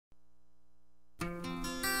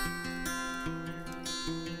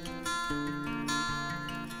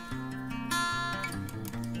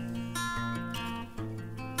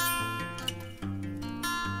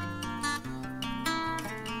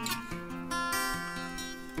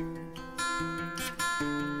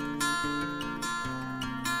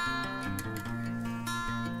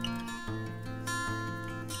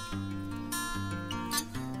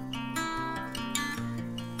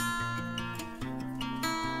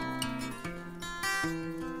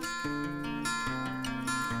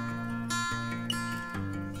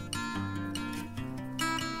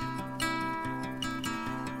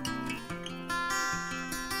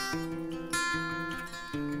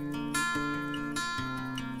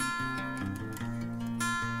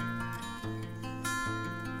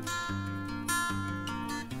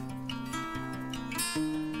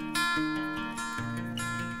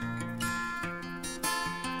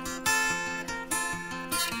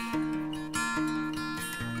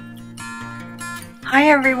Hi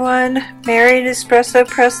everyone, Mary at Espresso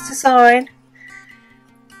Press Design.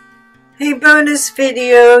 A bonus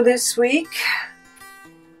video this week.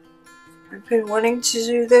 I've been wanting to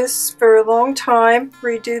do this for a long time,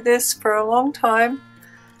 redo this for a long time,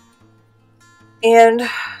 and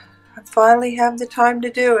I finally have the time to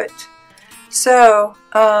do it. So,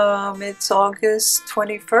 it's August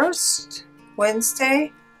 21st,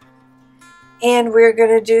 Wednesday, and we're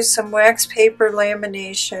going to do some wax paper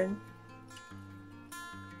lamination.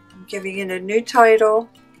 I'm giving it a new title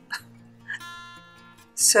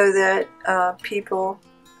so that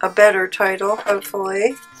a better title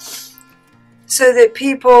hopefully, so that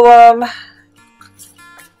people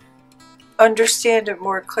understand it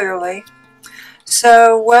more clearly.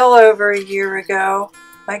 So well over a year ago,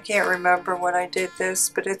 I can't remember when I did this,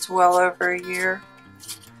 but it's well over a year,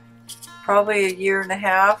 probably a year and a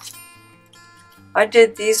half. I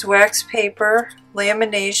did these wax paper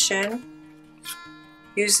lamination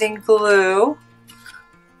using glue,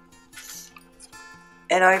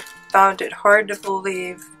 and I found it hard to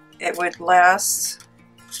believe it would last,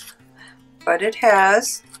 but it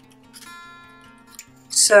has.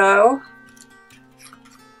 So,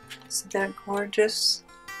 isn't that gorgeous?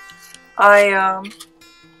 I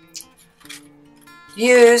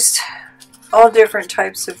used all different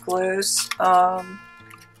types of glues.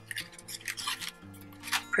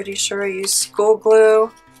 Pretty sure I used school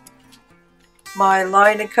glue, my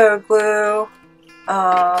Laminate glue,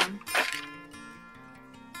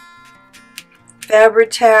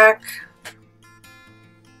 Fabri-Tac,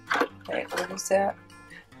 wait, what is that?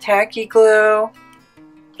 Tacky glue.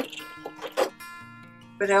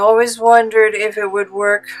 But I always wondered if it would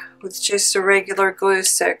work with just a regular glue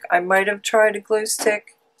stick. I might have tried a glue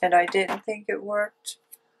stick and I didn't think it worked,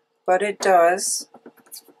 but it does.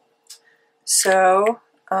 So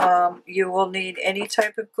you will need any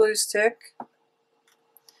type of glue stick.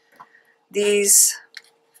 These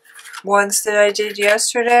ones that I did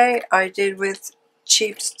yesterday, I did with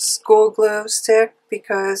cheap school glue stick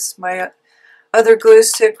because my other glue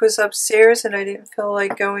stick was upstairs and I didn't feel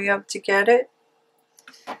like going up to get it.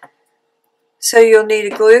 So you'll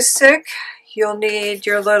need a glue stick, you'll need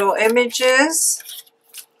your little images.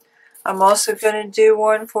 I'm also going to do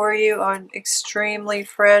one for you on extremely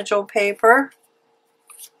fragile paper.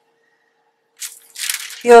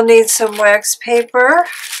 You'll need some wax paper.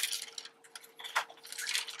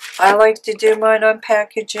 I like to do mine on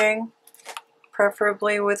packaging,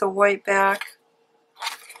 preferably with a white back,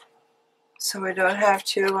 so I don't have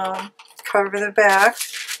to cover the back.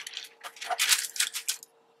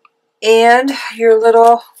 And your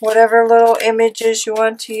little, whatever little images you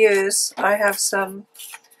want to use. I have some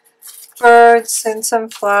birds and some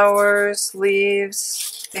flowers,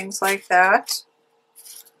 leaves, things like that.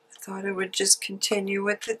 I thought I would just continue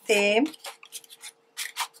with the theme.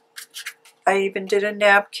 I even did a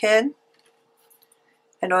napkin,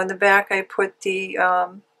 and on the back I put the,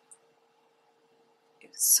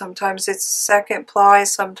 sometimes it's second ply,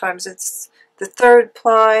 sometimes it's the third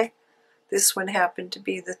ply. This one happened to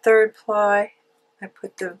be the third ply. I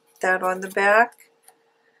put that on the back,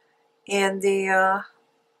 and the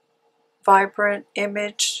vibrant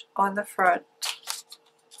image on the front.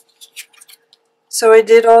 So I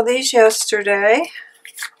did all these yesterday.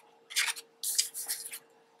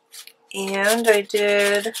 And I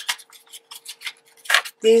did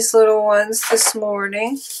these little ones this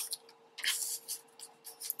morning.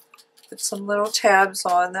 Put some little tabs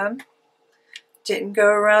on them. Didn't go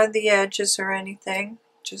around the edges or anything.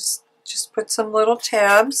 Just put some little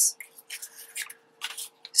tabs.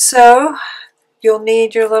 So you'll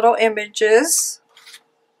need your little images.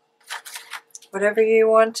 Whatever you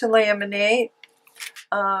want to laminate.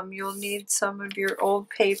 You'll need some of your old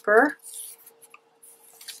paper.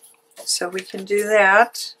 So we can do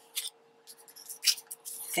that,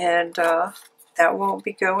 and that won't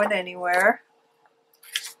be going anywhere.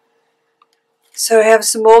 So I have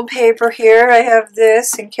some old paper here. I have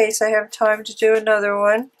this in case I have time to do another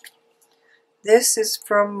one. This is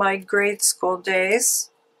from my grade school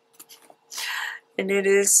days, and it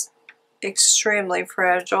is extremely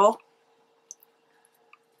fragile.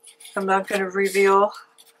 I'm not going to reveal,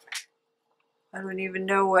 I don't even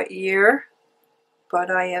know what year, but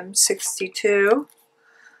I am 62,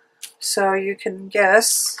 so you can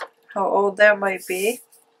guess how old that might be.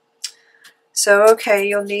 So okay,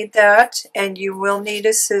 you'll need that, and you will need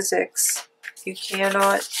a Sizzix. You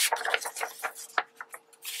cannot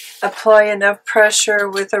apply enough pressure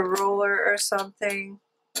with a ruler or something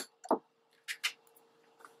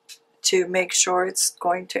to make sure it's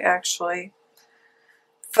going to actually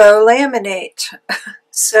faux laminate.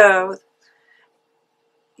 So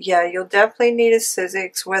yeah, you'll definitely need a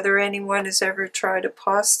Sizzix. Whether anyone has ever tried a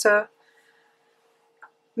pasta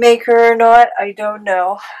maker or not, I don't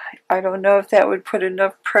know. I don't know if that would put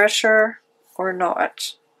enough pressure or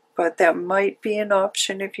not, but that might be an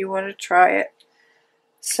option if you want to try it.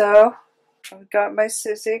 So I've got my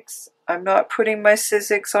Sizzix. I'm not putting my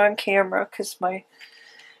Sizzix on camera because my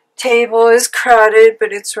table is crowded,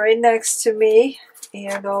 but it's right next to me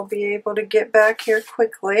and I'll be able to get back here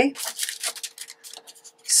quickly.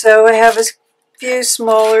 So I have a few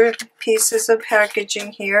smaller pieces of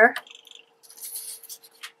packaging here,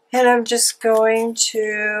 and I'm just going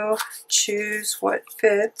to choose what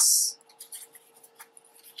fits.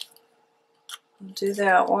 I'll do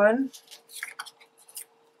that one.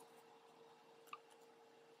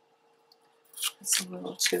 It's a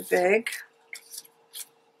little too big.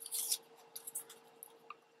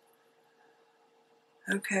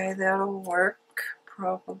 Okay, that'll work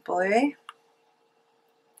probably.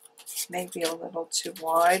 Maybe a little too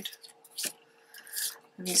wide.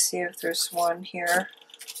 Let me see if there's one here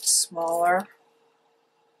smaller.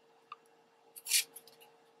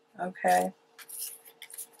 Okay.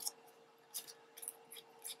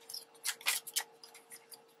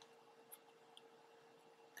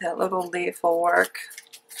 That little leaf will work,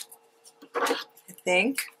 I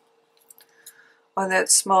think, on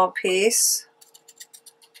that small piece.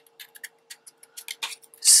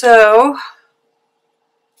 So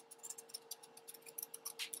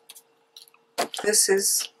this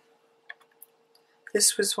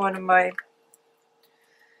was one of my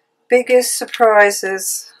biggest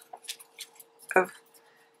surprises of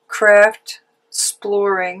craft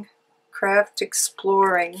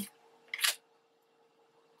exploring.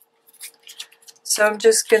 So I'm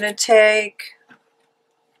just going to take,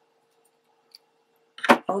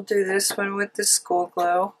 I'll do this one with the school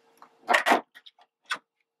glue.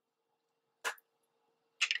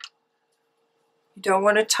 You don't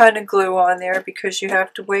want a ton of glue on there because you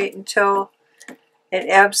have to wait until it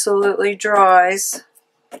absolutely dries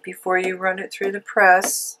before you run it through the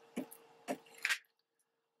press,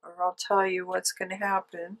 or I'll tell you what's going to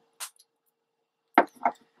happen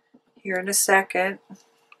here in a second.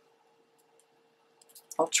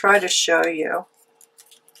 I'll try to show you,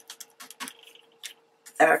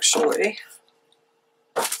 actually.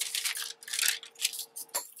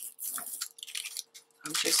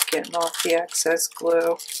 I'm just getting off the excess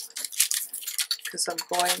glue because I'm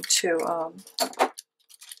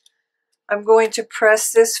going to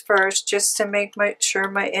press this first just to make sure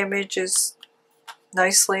my image is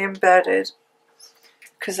nicely embedded,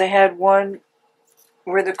 because I had one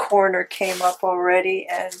where the corner came up already,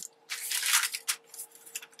 and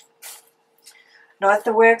not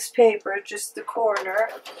the wax paper, just the corner.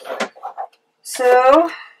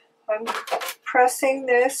 So I'm pressing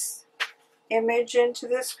this image into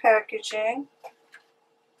this packaging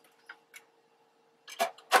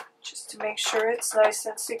just to make sure it's nice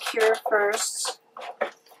and secure first.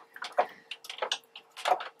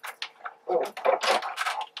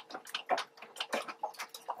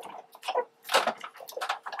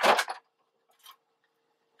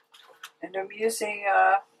 And I'm using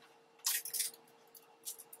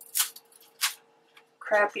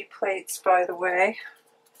crappy plates, by the way.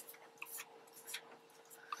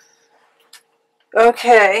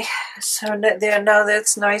 Okay, so now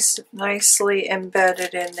that's nicely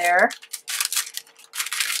embedded in there.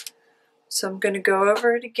 So I'm going to go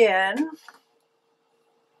over it again.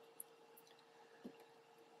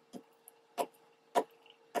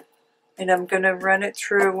 And I'm going to run it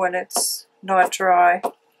through when it's not dry.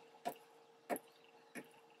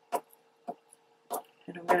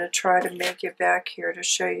 And I'm going to try to make it back here to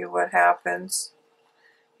show you what happens.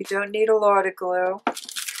 You don't need a lot of glue,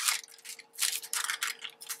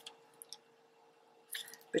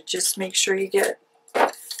 but just make sure you get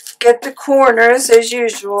the corners as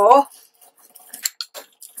usual.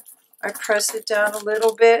 I press it down a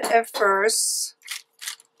little bit at first.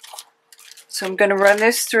 So I'm going to run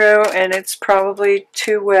this through, and it's probably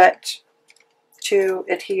too wet to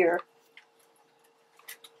adhere.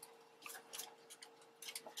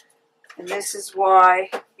 And this is why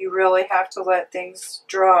you really have to let things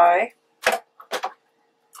dry,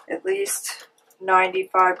 at least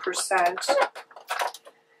 95%,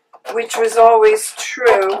 which was always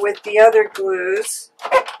true with the other glues.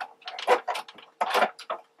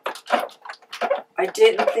 I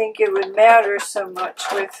didn't think it would matter so much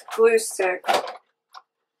with Gluestick,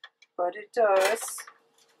 but it does.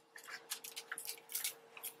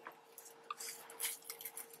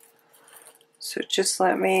 So just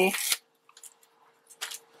let me,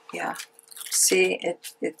 yeah, see,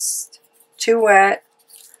 it's too wet.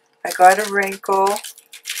 I got a wrinkle.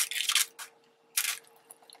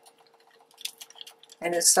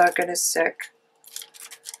 and it's not going to stick.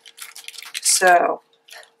 So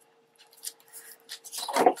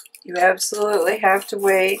you absolutely have to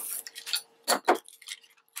wait.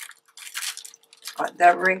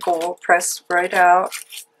 That wrinkle will press right out.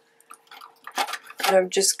 And I'm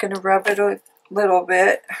just going to rub it a little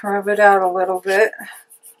bit, rub it out a little bit.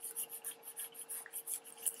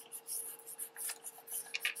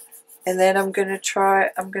 And then I'm going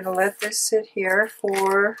to let this sit here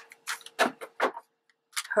for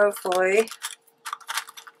hopefully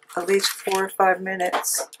at least 4 or 5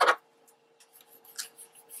 minutes.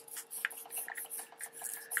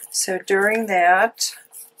 So during that,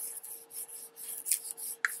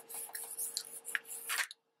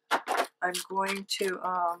 I'm going to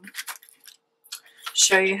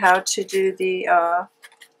show you how to do the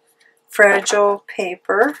fragile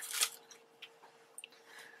paper.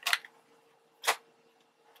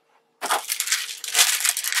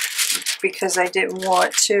 Because I didn't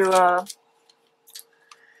want to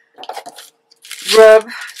rub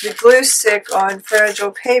the glue stick on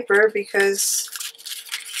fragile paper, because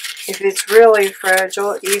if it's really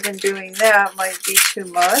fragile, even doing that might be too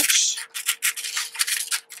much.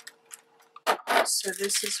 So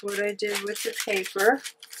this is what I did with the paper.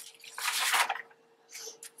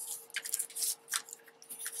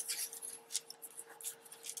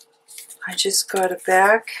 I just got a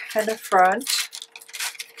back and a front.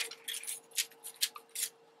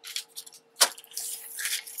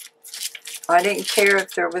 I didn't care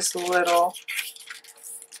if there was a little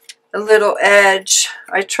edge.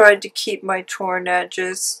 I tried to keep my torn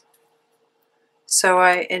edges, so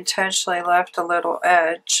I intentionally left a little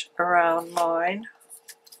edge around mine.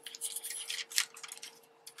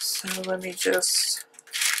 So let me just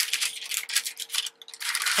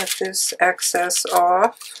cut this excess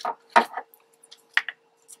off.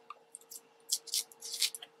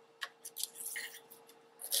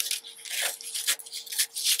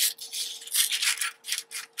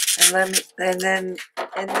 And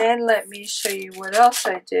then let me show you what else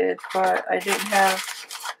I did. But I didn't have.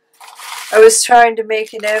 I was trying to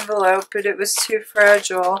make an envelope, but it was too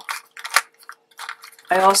fragile.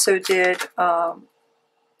 I also did a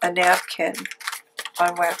napkin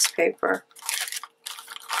on wax paper.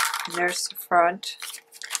 And there's the front,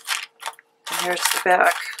 and there's the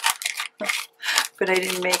back. But I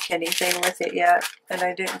didn't make anything with it yet, and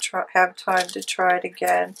I didn't have time to try it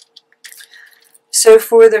again. So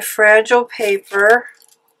for the fragile paper,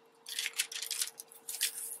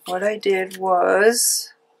 what I did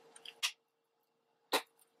was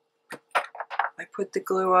I put the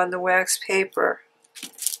glue on the wax paper.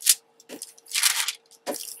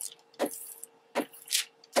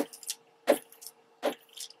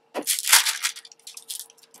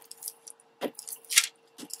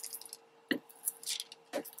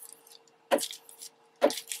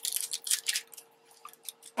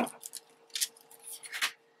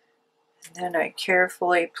 And I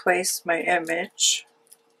carefully place my image,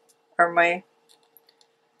 or my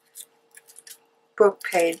book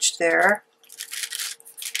page there.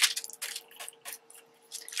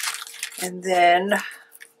 And then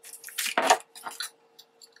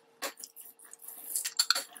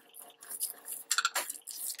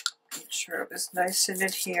make sure it was nice and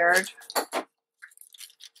adhered.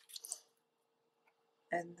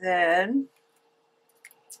 And then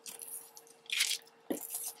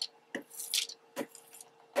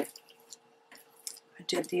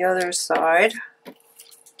did the other side.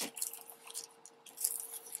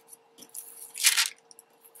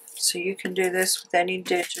 So you can do this with any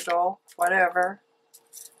digital, whatever,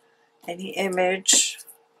 any image.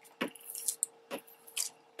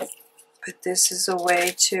 But this is a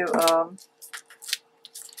way to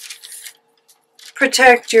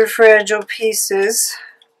protect your fragile pieces.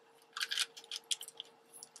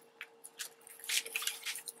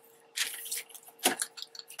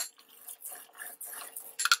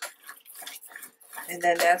 And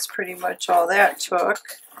then that's pretty much all that took.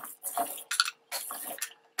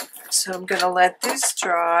 So I'm going to let this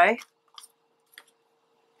dry.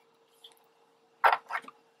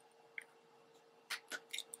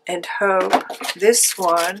 And hope this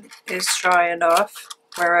one is dry enough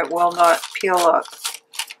where it will not peel up.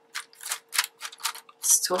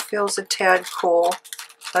 Still feels a tad cool.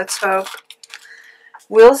 Let's hope.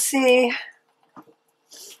 We'll see.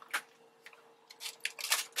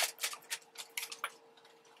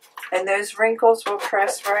 And those wrinkles will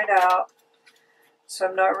press right out, so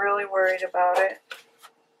I'm not really worried about it.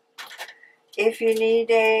 If you need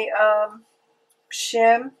a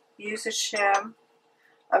shim, use a shim.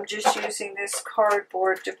 I'm just using this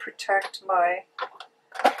cardboard to protect my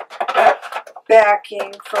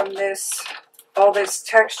backing from this all this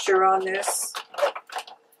texture on this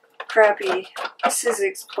crappy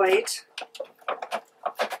Sizzix plate.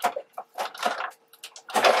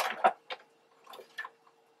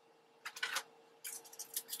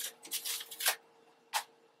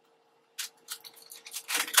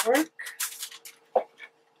 Work?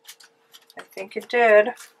 I think it did.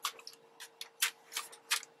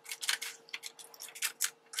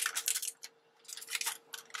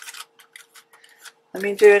 Let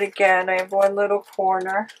me do it again. I have one little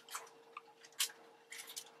corner.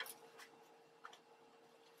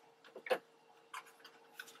 Okay,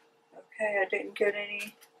 I didn't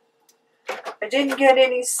get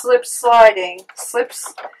any slip sliding.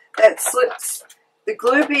 That slips. The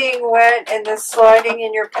glue being wet and the sliding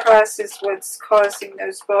in your press is what's causing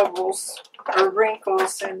those bubbles or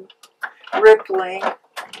wrinkles and rippling.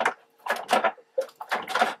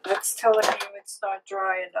 That's telling you it's not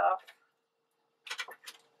dry enough.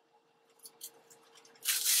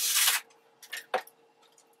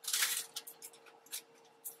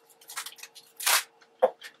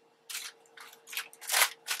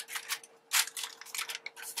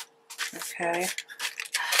 Okay.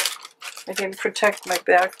 I didn't protect my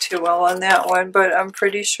back too well on that one, but I'm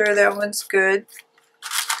pretty sure that one's good.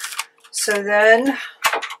 So then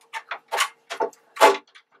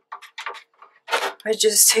I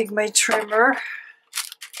just take my trimmer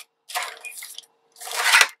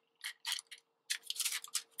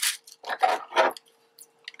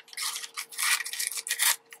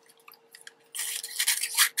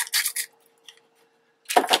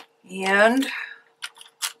and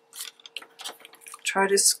try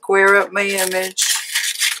to square up my image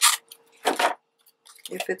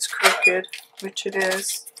if it's crooked, which it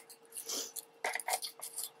is.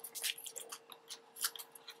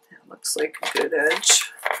 That looks like a good edge.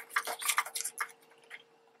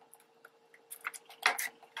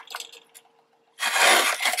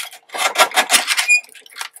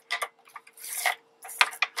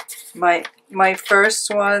 My first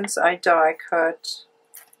ones I die cut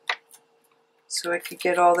so I could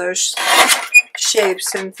get all those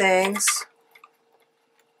shapes and things.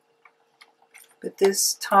 But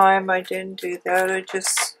this time I didn't do that. I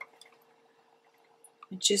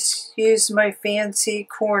just used my fancy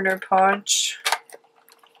corner punch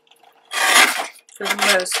for the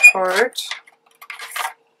most part.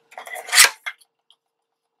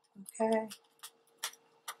 Okay.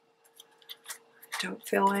 Don't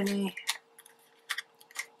feel any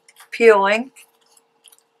peeling.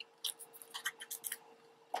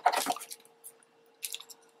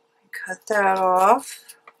 Cut that off.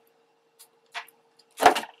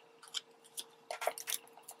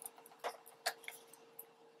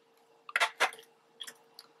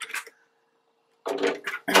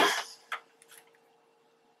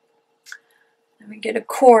 Let me get a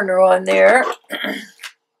corner on there. I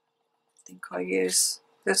think I'll use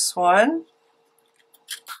this one.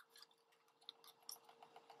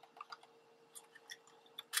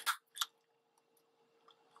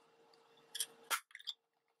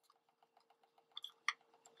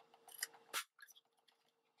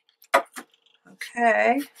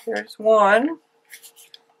 Okay, there's one.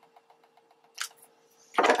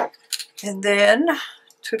 And then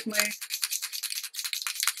took my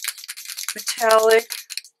metallic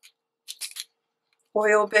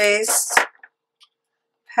oil-based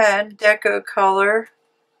pen, Deco Color,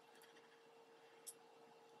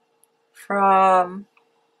 from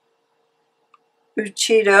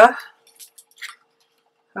Uchida.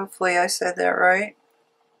 Hopefully I said that right.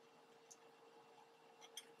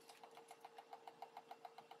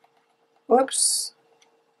 Whoops.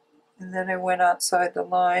 And then I went outside the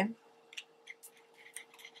line.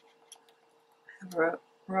 Have a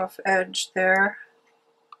rough edge there.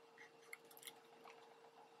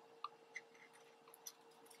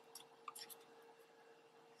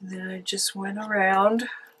 And then I just went around.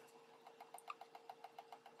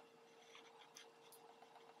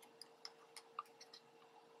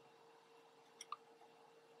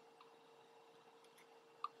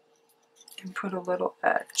 And put a little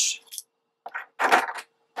edge.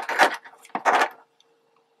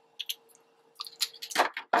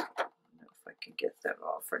 I don't know if I can get that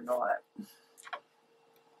off or not.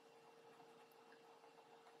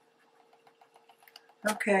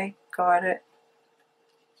 Okay, got it.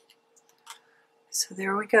 So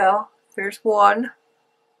there we go. There's one.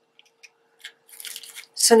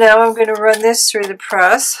 So now I'm going to run this through the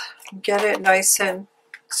press and get it nice and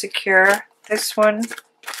secure. This one,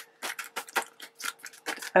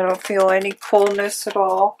 I don't feel any coolness at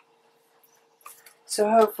all. So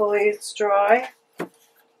hopefully it's dry.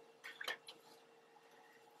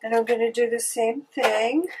 And I'm going to do the same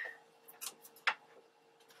thing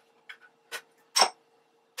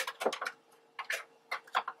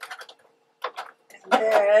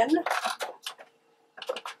again.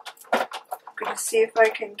 I'm going to see if I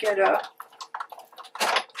can get a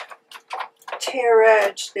tear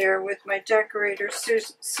edge there with my decorator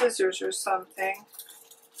scissors or something.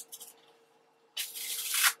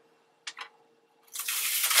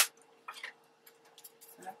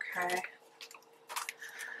 Okay.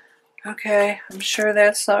 Okay, I'm sure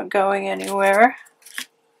that's not going anywhere.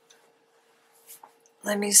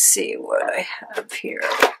 Let me see what I have here.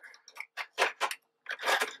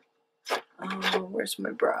 Oh, where's my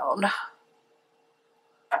brown?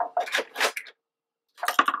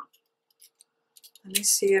 Let me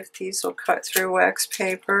see if these will cut through wax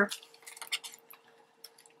paper.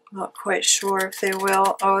 Not quite sure if they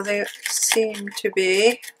will. Oh, they seem to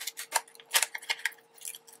be.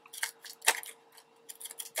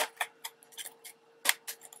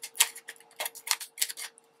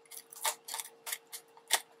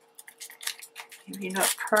 Maybe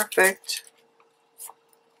not perfect.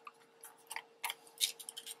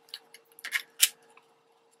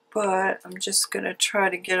 But I'm just going to try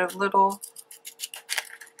to get a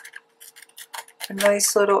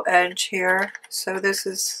nice little edge here. So this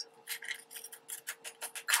is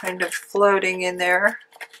kind of floating in there.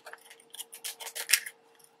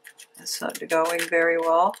 It's not going very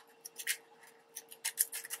well.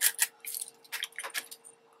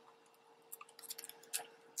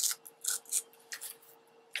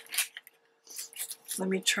 Let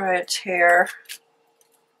me try a tear.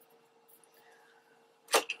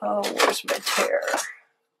 Oh, where's my tear?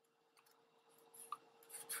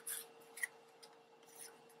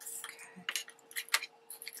 Okay.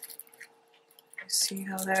 Let's see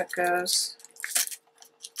how that goes.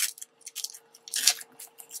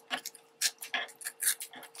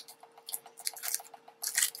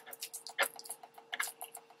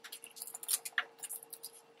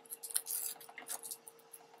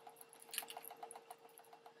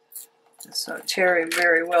 It's not tearing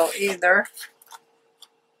very well either.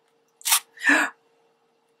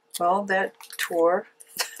 Well, that tore.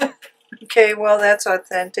 Okay, well, that's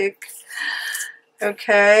authentic.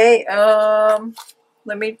 Okay,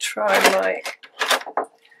 let me try my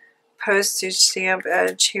postage stamp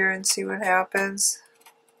edge here and see what happens.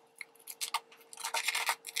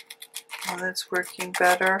 Oh, that's working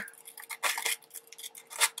better.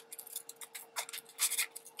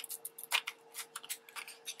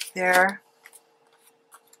 There.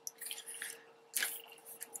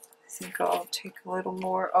 I think I'll take a little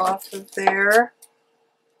more off of there.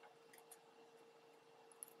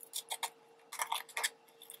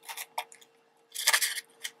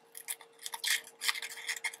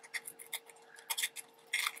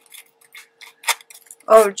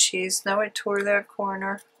 Oh geez, now I tore that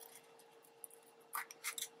corner.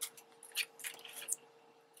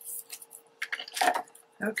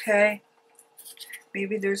 Okay,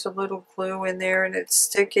 maybe there's a little glue in there and it's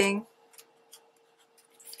sticking.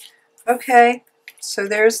 Okay, so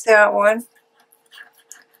there's that one.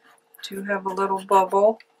 Do have a little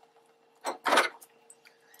bubble.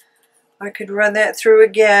 I could run that through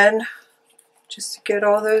again just to get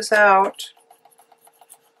all those out.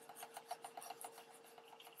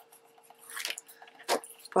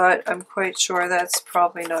 But I'm quite sure that's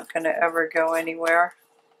probably not going to ever go anywhere.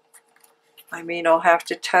 I mean, I'll have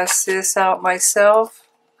to test this out myself,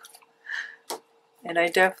 and I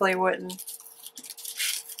definitely wouldn't.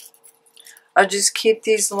 I'll just keep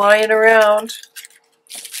these lying around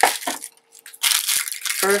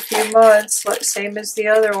for a few months, same as the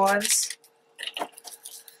other ones.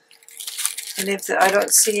 And if I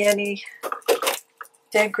don't see any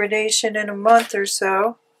degradation in a month or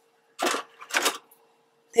so,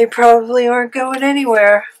 they probably aren't going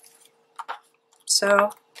anywhere. So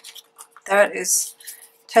that is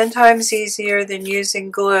 10 times easier than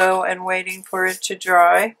using glue and waiting for it to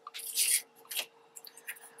dry.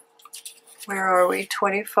 Where are we?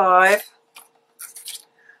 25.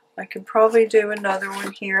 I can probably do another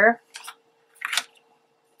one here.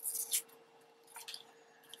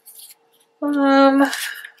 I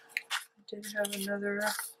did have another.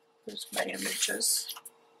 Here's my images.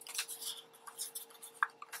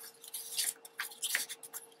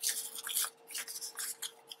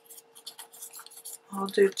 I'll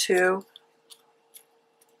do 2.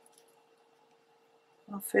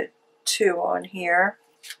 I'll fit 2 on here.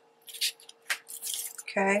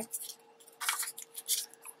 Okay.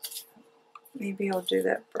 Maybe I'll do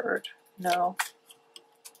that bird. No.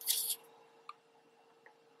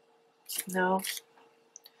 No.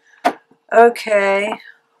 Okay.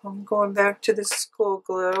 I'm going back to the school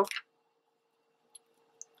glue.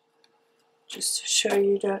 Just to show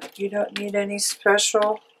you you don't need any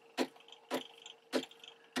special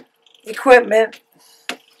equipment.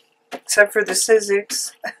 except for the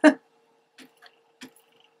Sizzix.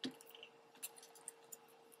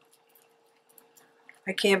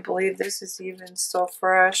 I can't believe this is even still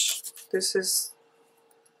fresh. This is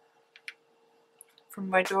from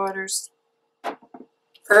my daughter's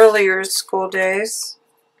earlier school days.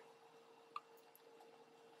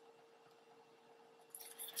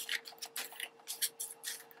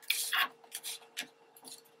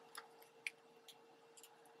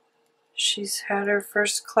 She's had her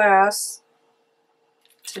first class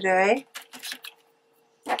today.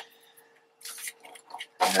 And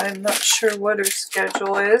I'm not sure what her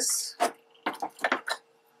schedule is.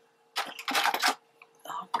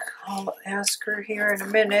 I'll ask her here in a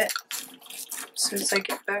minute, as soon as I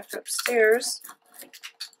get back upstairs.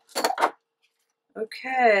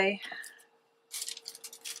 Okay.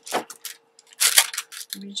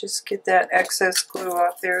 Let me just get that excess glue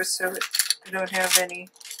off there so I don't have any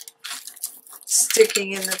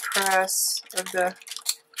sticking in the press of the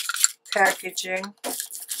packaging.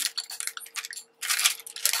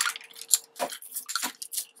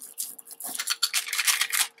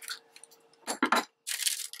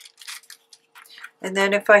 And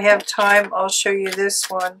then if I have time, I'll show you this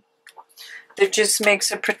one. It just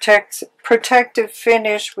makes a protective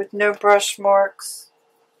finish with no brush marks.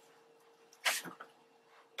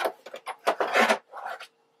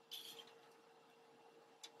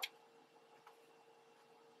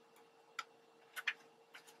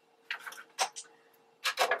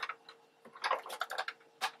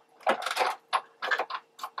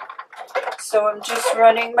 So I'm just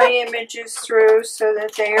running my images through so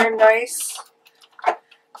that they are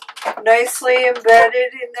nicely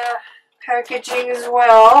embedded in the packaging as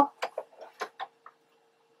well.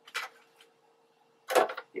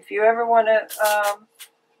 If you ever want to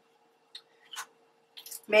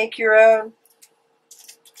make your own,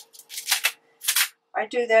 I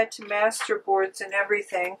do that to masterboards and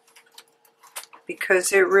everything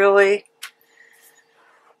because it really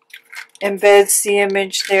embeds the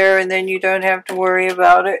image there, and then you don't have to worry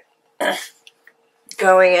about it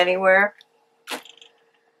going anywhere.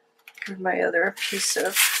 Here's my other piece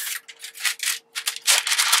of,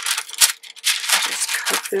 just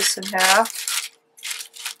cut this in half.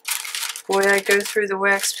 Boy, I go through the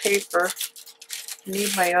wax paper. I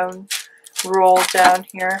need my own roll down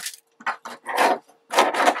here.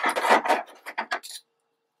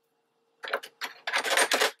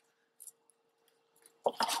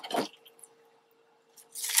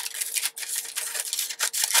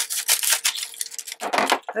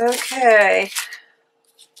 Okay,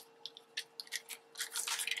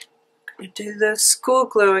 do the school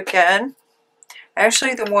glue again.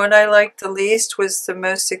 Actually, the one I liked the least was the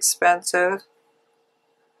most expensive.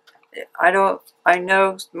 I know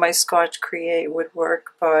my Scotch Create would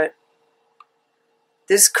work, but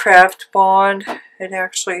this Craft Bond, it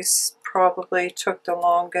actually probably took the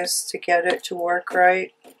longest to get it to work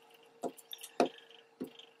right.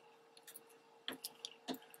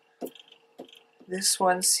 This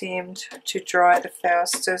one seemed to dry the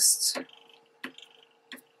fastest.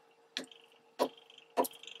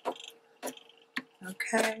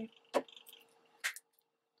 Okay.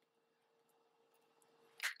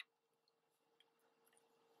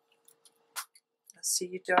 Let's see,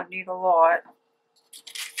 you don't need a lot.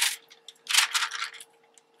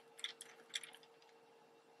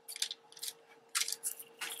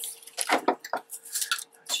 I'm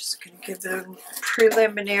just going to give it a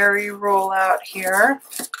preliminary roll out here.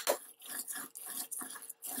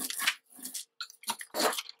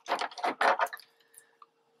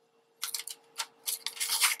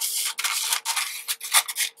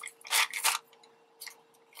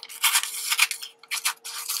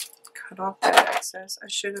 Cut off that excess. I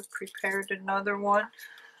should have prepared another one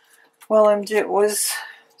while I'm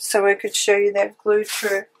so I could show you that glue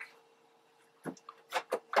trick.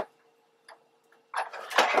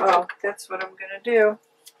 Well, that's what I'm going to do.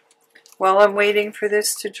 While I'm waiting for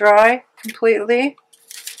this to dry completely,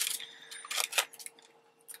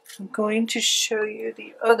 I'm going to show you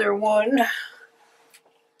the other one.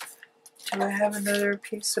 Do I have another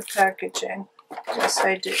piece of packaging? Yes,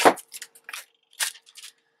 I do.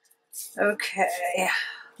 Okay,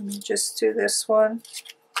 let me just do this one.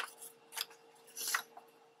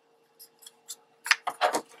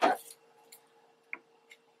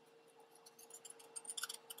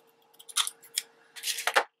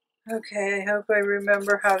 Okay, I hope I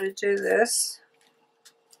remember how to do this.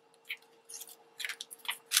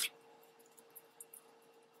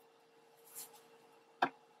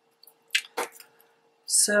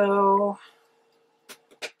 So,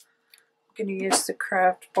 I'm going to use the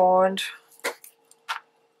Craft Bond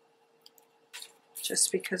just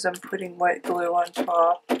because I'm putting wet glue on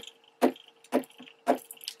top.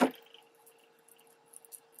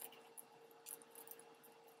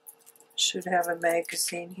 Should have a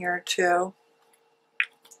magazine here too.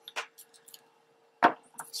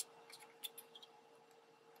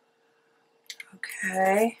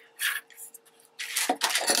 Okay. I'm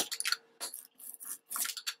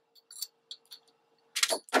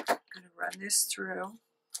going to run this through.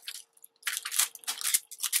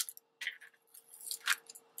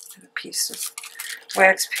 And a piece of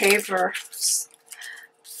wax paper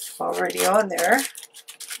already on there.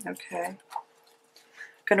 Okay. I'm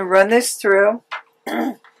going to run this through.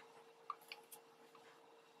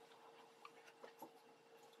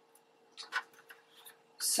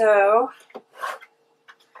 So,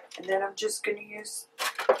 and then I'm just going to use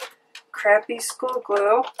crappy school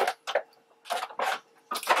glue.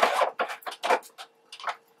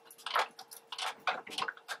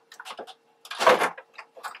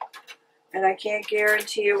 And I can't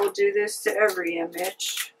guarantee it will do this to every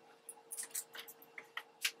image.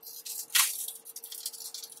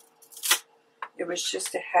 It was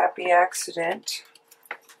just a happy accident.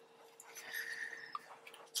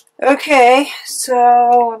 Okay,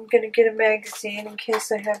 so I'm going to get a magazine in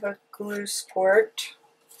case I have a glue squirt.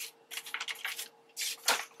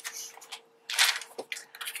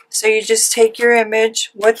 So you just take your image.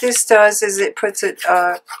 What this does is it puts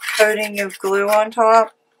a coating of glue on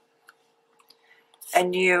top,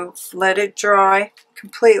 and you let it dry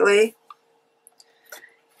completely,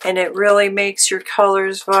 and it really makes your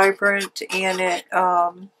colors vibrant, and it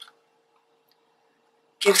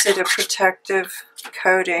gives it a protective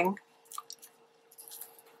coating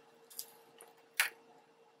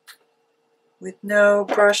with no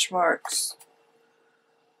brush marks.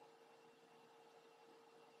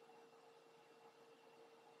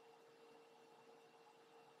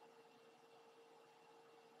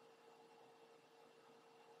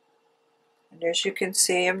 And as you can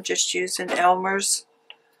see, I'm just using Elmer's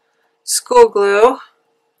school glue.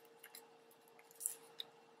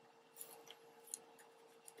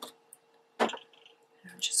 I'm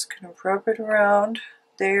just going to rub it around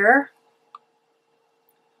there.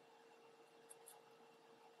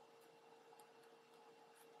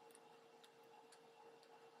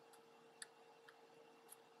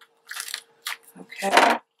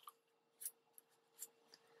 Okay.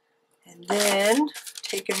 And then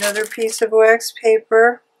take another piece of wax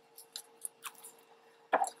paper,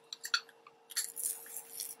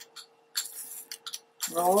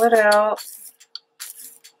 roll it out,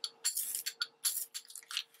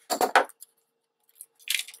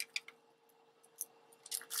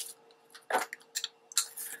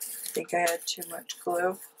 I think I had too much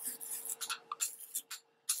glue.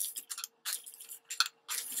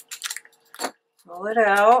 Roll it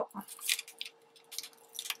out,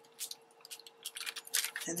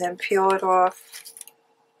 and then peel it off,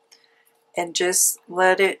 and just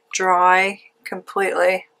let it dry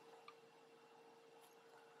completely.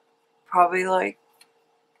 Probably like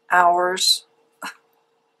hours,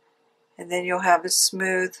 and then you'll have a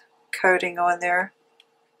smooth coating on there.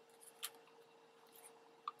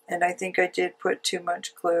 And I think I did put too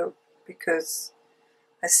much glue because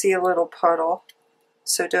I see a little puddle,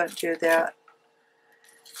 so don't do that.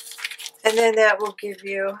 And then that will give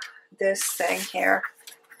you this thing here.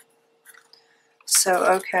 So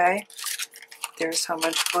okay, there's how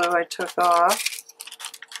much glue I took off.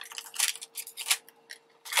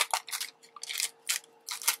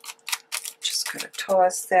 Just going to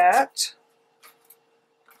toss that.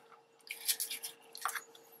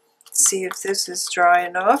 See if this is dry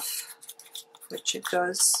enough, which it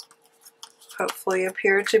does hopefully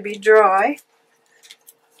appear to be dry.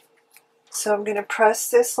 So I'm going to press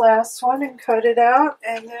this last one and cut it out,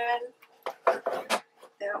 and then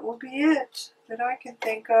that will be it that I can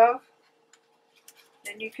think of.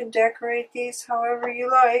 And you can decorate these however you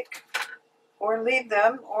like, or leave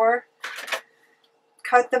them, or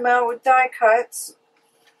cut them out with die cuts.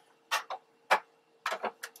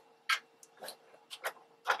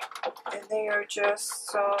 And they are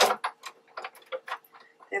just,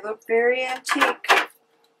 they look very antique.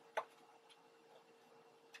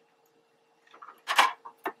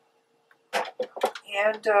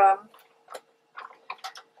 And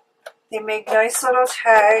they make nice little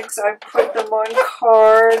tags. I put them on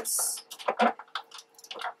cards.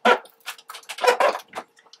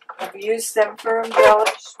 I've used them for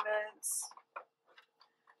embellishments.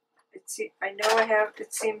 I know I have,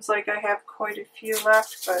 it seems like I have quite a few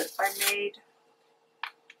left, but I made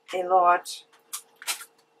a lot.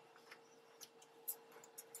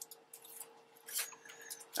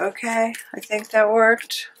 Okay, I think that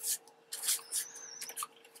worked.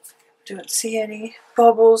 Don't see any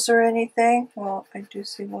bubbles or anything. Well, I do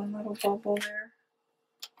see one little bubble there.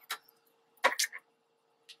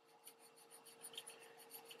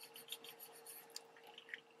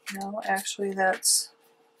 No, actually that's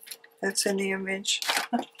in the image.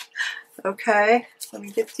 Okay, let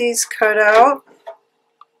me get these cut out.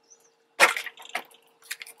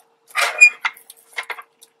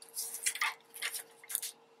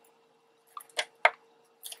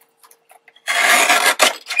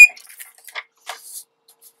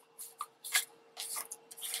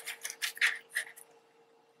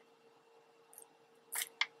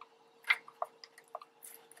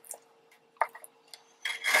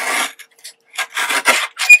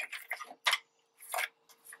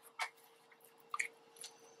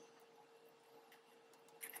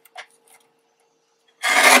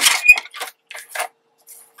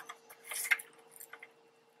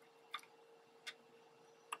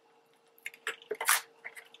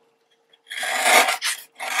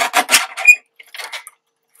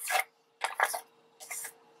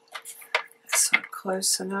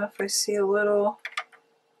 Close enough. I see a little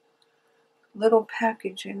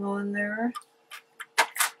packaging on there.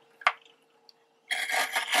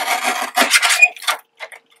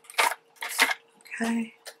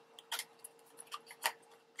 Okay.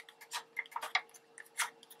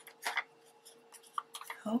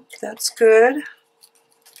 Oh, that's good.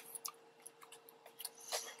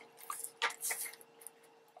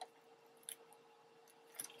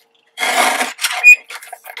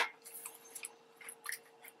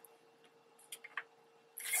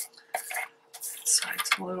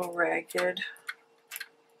 Side's a little ragged.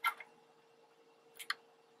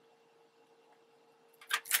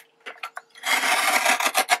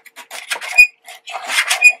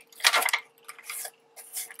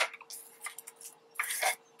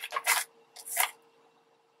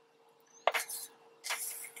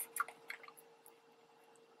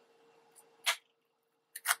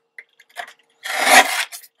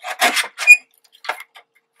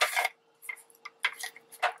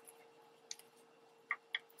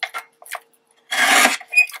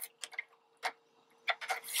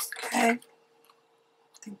 Okay, I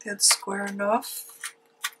think that's square enough.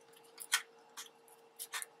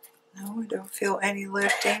 No, we don't feel any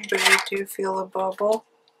lifting, but we do feel a bubble.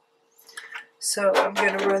 So I'm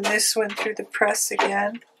going to run this one through the press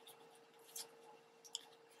again.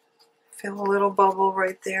 Feel a little bubble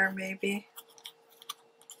right there, maybe.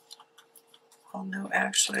 Oh no,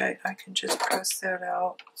 actually I can just press that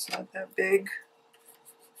out. It's not that big.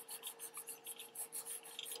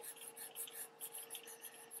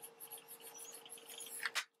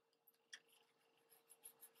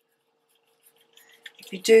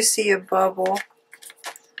 If you do see a bubble,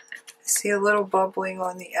 I see a little bubbling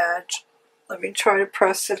on the edge. Let me try to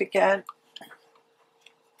press it again.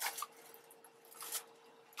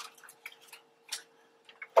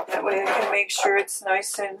 That way I can make sure it's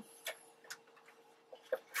nice and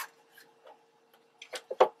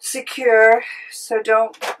secure. So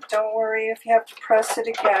don't worry if you have to press it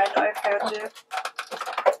again. I've had to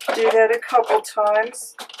do that a couple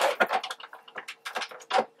times.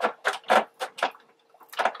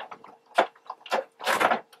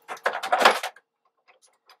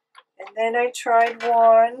 And then I tried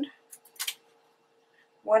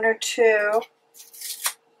one or two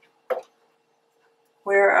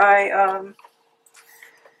where I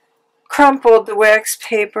crumpled the wax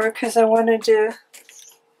paper because I wanted to,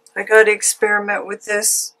 I got to experiment with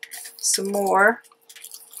this some more.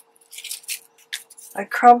 I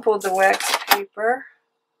crumpled the wax paper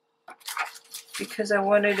because I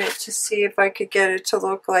wanted it to see if I could get it to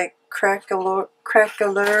look like craquelure.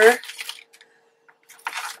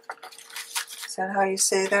 Is that how you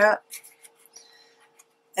say that?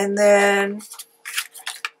 And then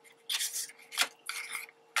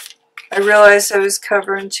I realized I was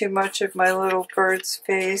covering too much of my little bird's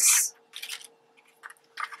face.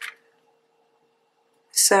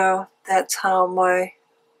 So that's how my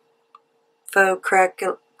faux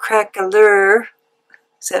craquelure,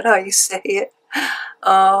 is that how you say it?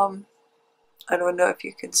 I don't know if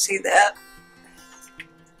you can see that.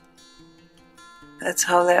 That's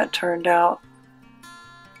how that turned out,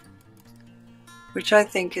 which I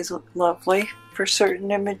think is lovely for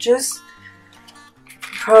certain images.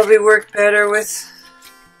 Probably work better with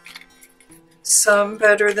some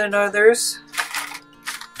better than others.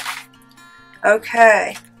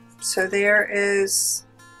 Okay, so there is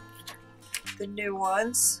the new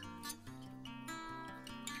ones.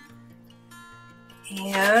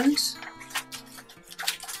 And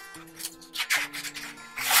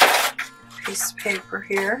a piece of paper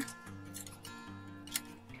here.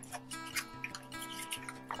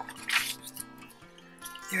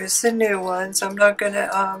 Here's the new ones. I'm not going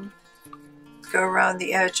to go around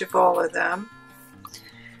the edge of all of them.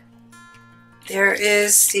 There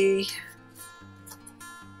is the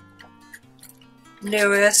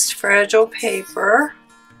newest fragile paper,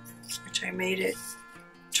 which I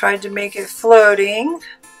tried to make it floating.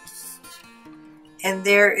 And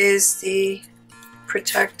there is the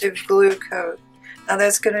protective glue coat. Now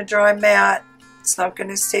that's going to dry matte. It's not going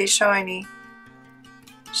to stay shiny.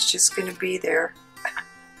 It's just going to be there.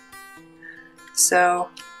 So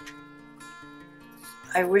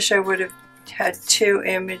I wish I would have had two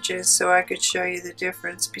images so I could show you the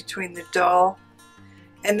difference between the dull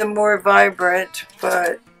and the more vibrant,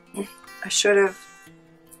 but I should have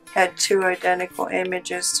had two identical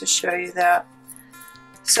images to show you that.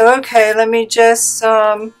 So okay, let me just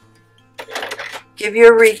give you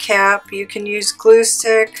a recap. You can use glue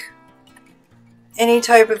stick, any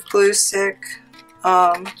type of glue stick.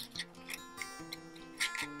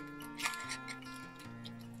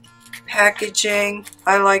 Packaging,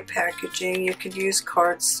 I like packaging. You could use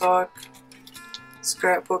cardstock,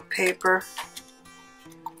 scrapbook paper,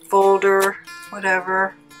 folder,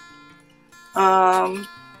 whatever.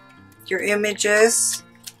 Your images,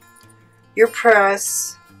 your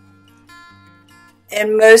press,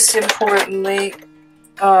 and most importantly,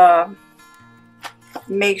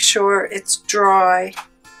 make sure it's dry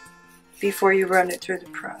before you run it through the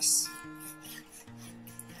press.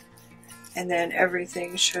 And then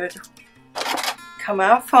everything should come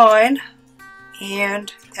out fine,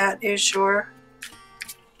 and that is your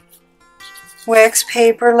wax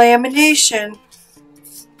paper lamination.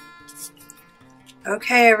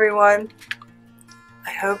 Okay everyone,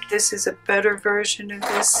 I hope this is a better version of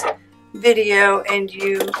this video and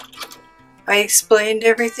I explained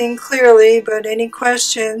everything clearly, but any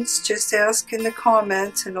questions just ask in the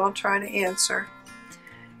comments and I'll try to answer.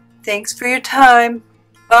 Thanks for your time.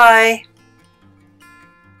 Bye.